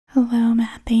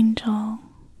Math Angel.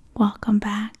 Welcome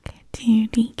back to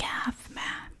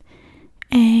Decaf-Math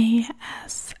ASMR,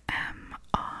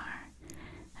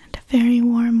 and a very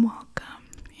warm welcome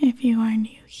if you are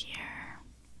new here.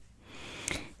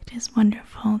 It is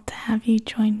wonderful to have you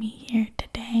join me here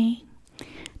today.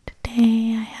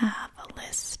 Today I have a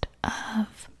list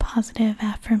of positive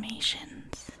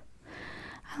affirmations.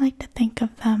 I like to think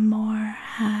of them more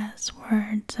as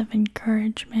words of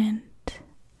encouragement,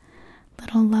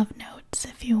 little love notes,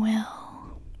 if you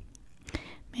will.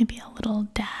 Maybe a little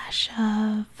dash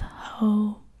of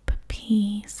hope,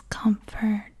 peace,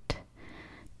 comfort,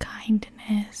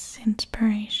 kindness,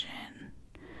 inspiration.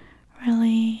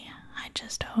 Really, I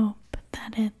just hope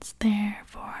that it's there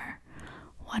for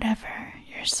whatever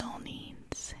your soul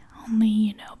needs. Only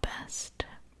you know best.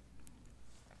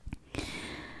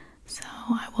 So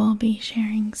I will be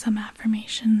sharing some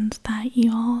affirmations that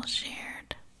you all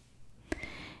shared,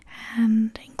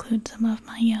 and include some of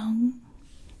my own,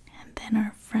 and then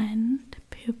our friend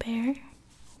Pooh Bear,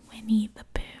 Winnie the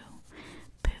Pooh,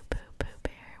 Pooh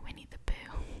Bear, Winnie the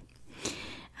Pooh,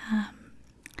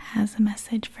 has a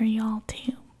message for y'all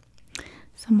too.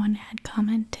 Someone had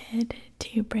commented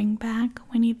to bring back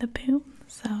Winnie the Pooh,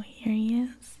 so here he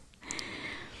is.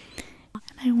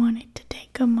 And I wanted to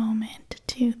take a moment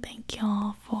to thank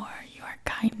y'all for your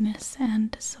kindness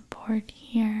and support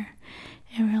here.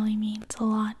 It really means a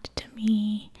lot to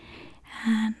me,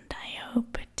 and I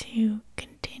hope to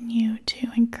continue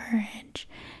to encourage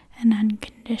an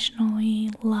unconditionally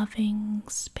loving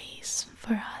space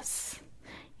for us,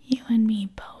 you and me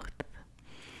both,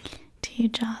 to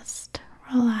just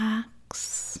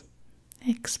relax,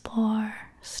 explore,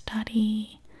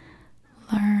 study,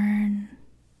 learn,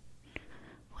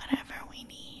 whatever we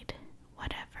need,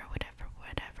 whatever we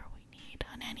need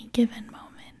on any given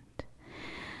moment.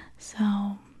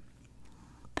 So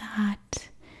that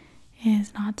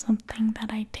is not something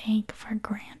that I take for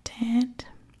granted.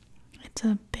 It's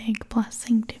a big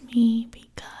blessing to me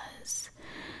because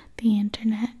the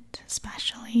internet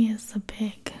especially is a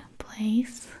big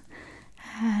place,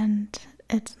 and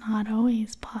it's not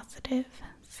always positive.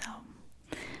 So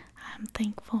I'm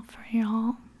thankful for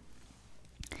y'all.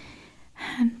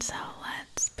 And so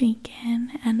let's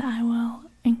begin, and I will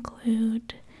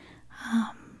include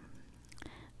our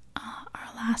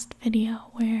last video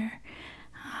where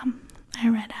I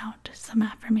read out some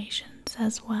affirmations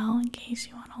as well, in case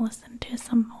you want to listen to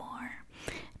some more.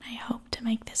 And I hope to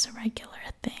make this a regular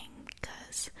thing,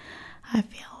 because I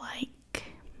feel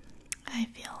like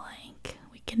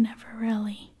we can never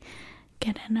really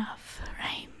get enough,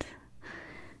 right?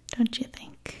 Don't you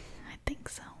think? I think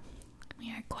so.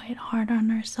 We are quite hard on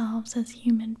ourselves as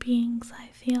human beings, I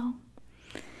feel.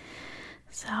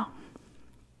 So,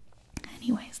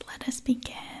 anyways, let us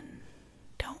begin.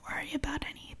 Don't worry about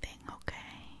anything,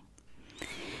 okay?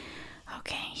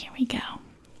 Okay, here we go.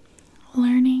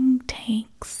 Learning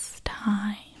takes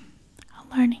time.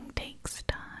 Learning takes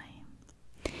time.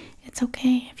 It's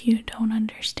okay if you don't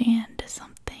understand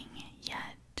something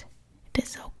yet. It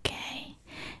is okay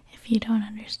if you don't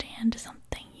understand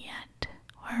something yet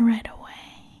or right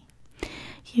away.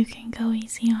 You can go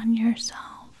easy on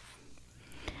yourself.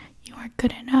 You are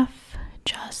good enough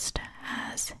just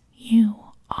as you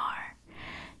are.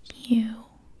 You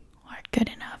are good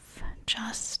enough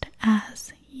just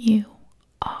as you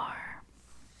are.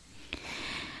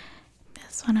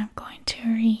 This one I'm going to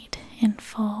read in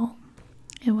full.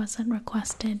 It wasn't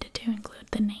requested to include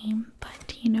the name,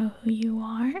 but you know who you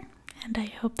are, and I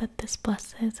hope that this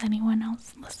blesses anyone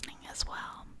else listening as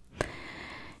well.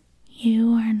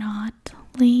 You are not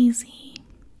lazy.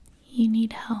 You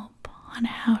need help on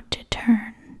how to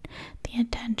turn the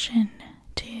attention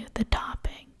to the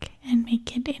topic and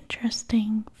make it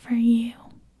interesting for you.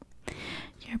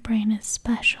 Your brain is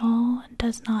special and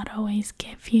does not always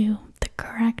give you the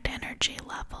correct energy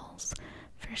levels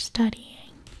for studying.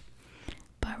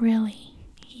 But really,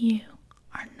 you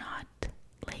are not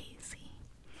lazy.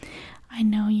 I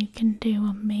know you can do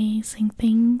amazing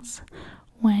things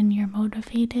when you're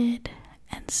motivated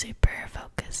and super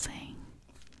focusing.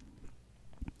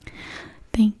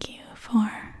 Thank you for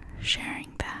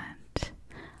sharing that.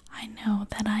 I know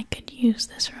that I could use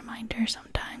this reminder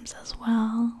sometimes as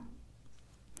well.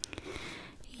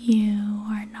 You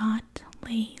are not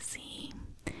lazy.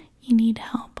 You need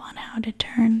help on how to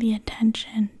turn the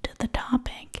attention to the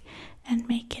topic and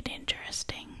make it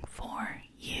interesting for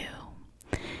you.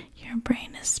 Your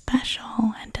brain is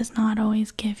special and does not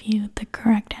always give you the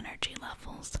correct energy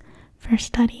levels for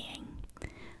studying.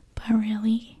 But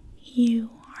really, you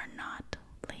are not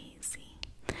lazy.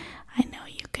 I know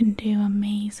you can do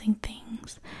amazing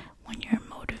things when you're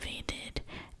motivated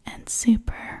and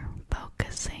super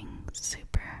focusing,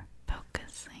 super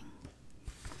focusing.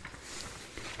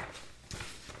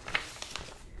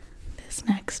 This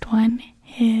next one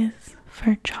is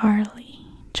for Charlie.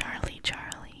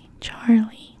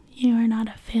 Charlie, you are not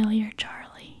a failure,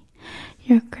 Charlie.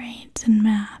 Your grades in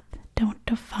math don't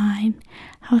define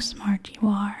how smart you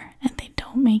are, and they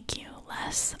don't make you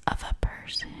less of a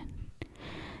person.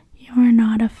 You are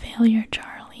not a failure,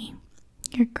 Charlie.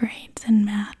 Your grades in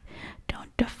math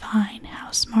don't define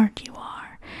how smart you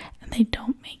are, and they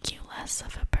don't make you less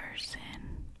of a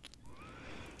person.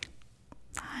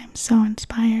 I'm so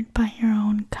inspired by your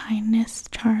own kindness,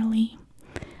 Charlie.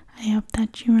 I hope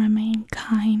that you remain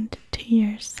kind to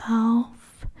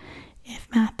yourself. If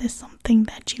math is something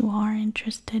that you are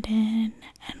interested in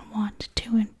and want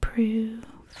to improve,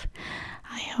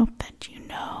 I hope that you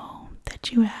know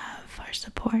that you have our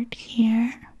support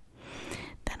here,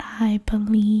 that I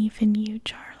believe in you,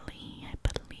 Charlie. I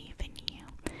believe in you,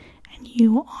 and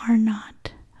you are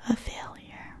not a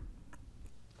failure.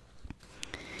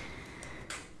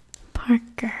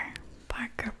 Parker,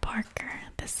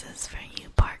 this is for you,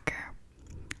 Parker.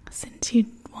 Since you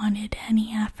wanted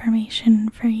any affirmation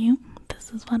for you,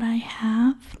 this is what I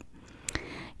have.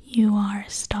 You are a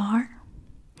star.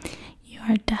 You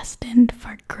are destined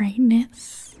for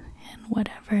greatness in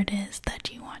whatever it is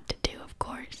that you want to do, of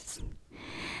course.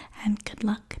 And good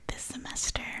luck this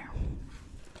semester.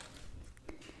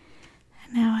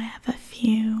 And now I have a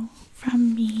few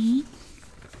from me.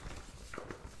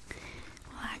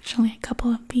 Well, actually, a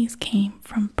couple of these came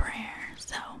from prayer.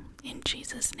 So, in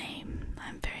Jesus' name,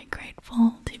 I'm very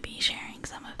grateful to be sharing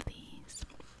some of these.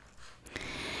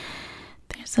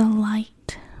 There's a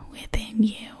light within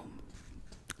you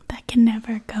that can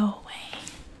never go away.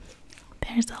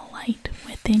 There's a light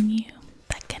within you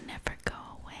that can never go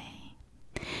away.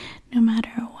 No matter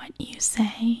what you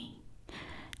say,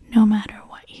 no matter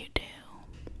what you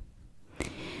do,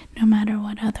 no matter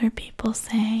what other people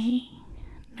say,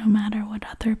 no matter what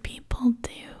other people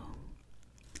do,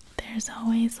 there's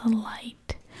always a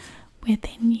light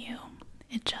within you.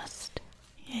 It just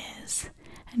is,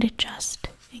 and it just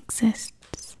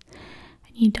exists,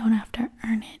 and you don't have to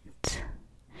earn it,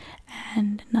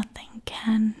 and nothing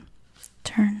can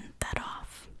turn that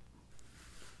off.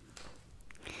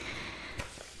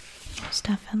 There's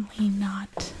definitely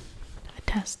not a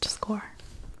test score,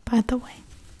 by the way.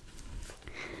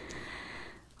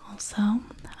 Also,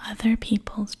 other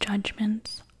people's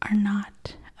judgments are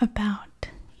not about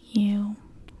you.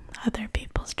 Other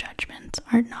people's judgments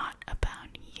are not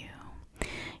about you.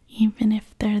 Even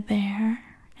if they're there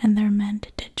and they're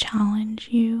meant to challenge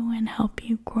you and help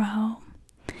you grow,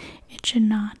 it should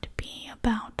not be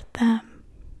about them.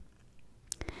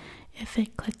 If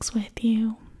it clicks with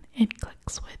you, it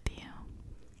clicks with you.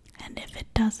 And if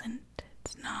it doesn't,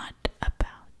 it's not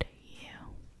about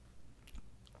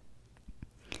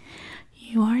you.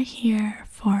 You are here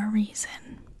for a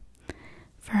reason,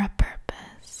 for a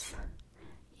purpose.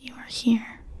 You are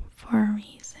here for a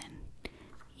reason.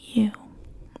 You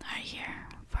are here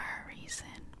for a reason.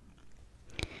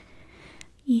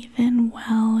 Even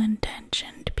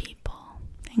well-intentioned people,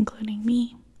 including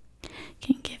me,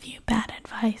 can give you bad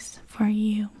advice for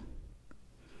you.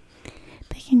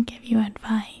 They can give you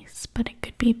advice, but it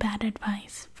could be bad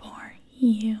advice for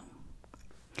you.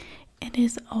 It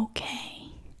is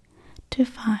okay to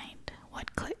find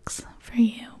what clicks for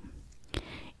you.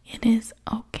 It is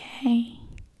okay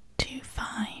to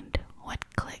find what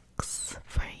clicks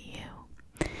for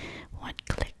you. What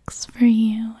clicks for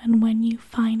you, and when you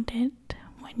find it,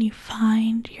 when you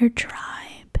find your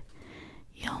tribe,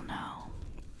 you'll know.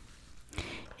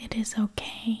 It is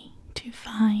okay to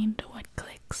find what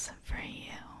clicks for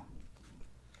you.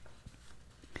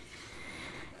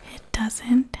 It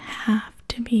doesn't have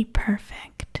to be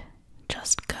perfect.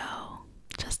 Just go.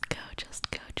 Just go, just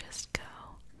go, just go.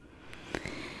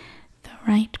 The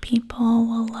right people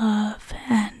will love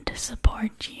and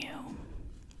support you.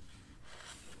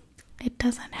 It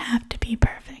doesn't have to be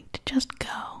perfect. Just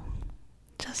go.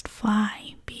 Just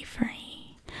fly. Be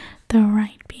free. The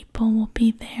right people will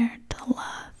be there to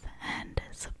love and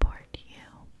support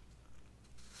you.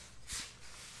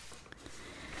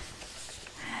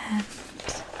 And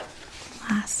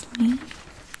lastly,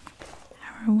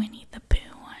 our Winnie the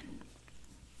Pooh one.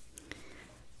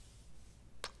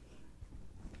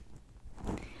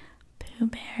 Pooh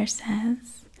Bear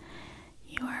says,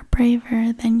 "You are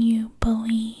braver than you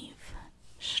believe,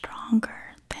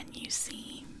 stronger than you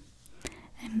seem,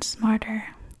 and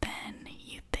smarter than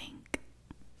you think.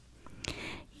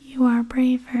 You are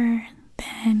braver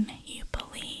than you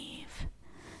believe,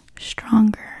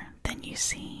 stronger than you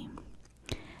seem,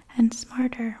 and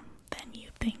smarter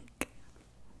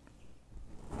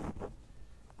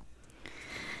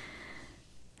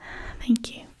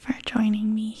Thank you for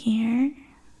joining me here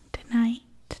tonight,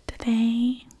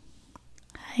 today.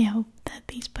 I hope that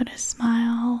these put a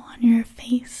smile on your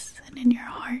face and in your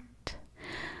heart.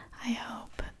 I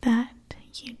hope that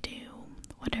you do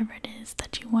whatever it is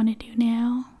that you want to do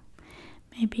now.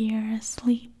 Maybe you're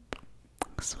asleep.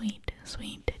 Sweet,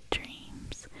 sweet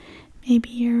dreams. Maybe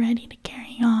you're ready to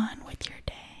carry on with your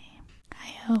day. I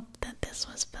hope that this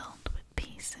was filled with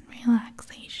peace and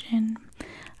relaxation.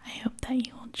 I hope that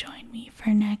you will join me for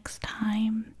next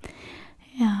time.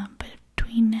 But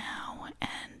between now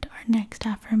and our next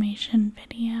affirmation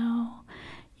video,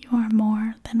 you are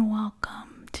more than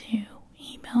welcome to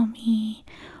email me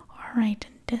or write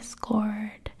in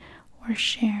Discord or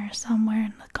share somewhere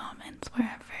in the comments,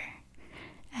 wherever,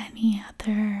 any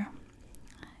other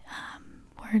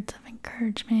words of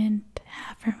encouragement,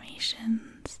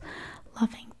 affirmations,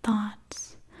 loving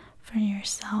thoughts for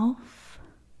yourself,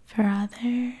 for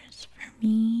others, for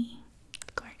me,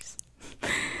 of course.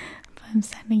 But I'm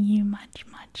sending you much,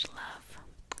 much love.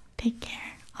 Take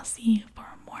care. I'll see you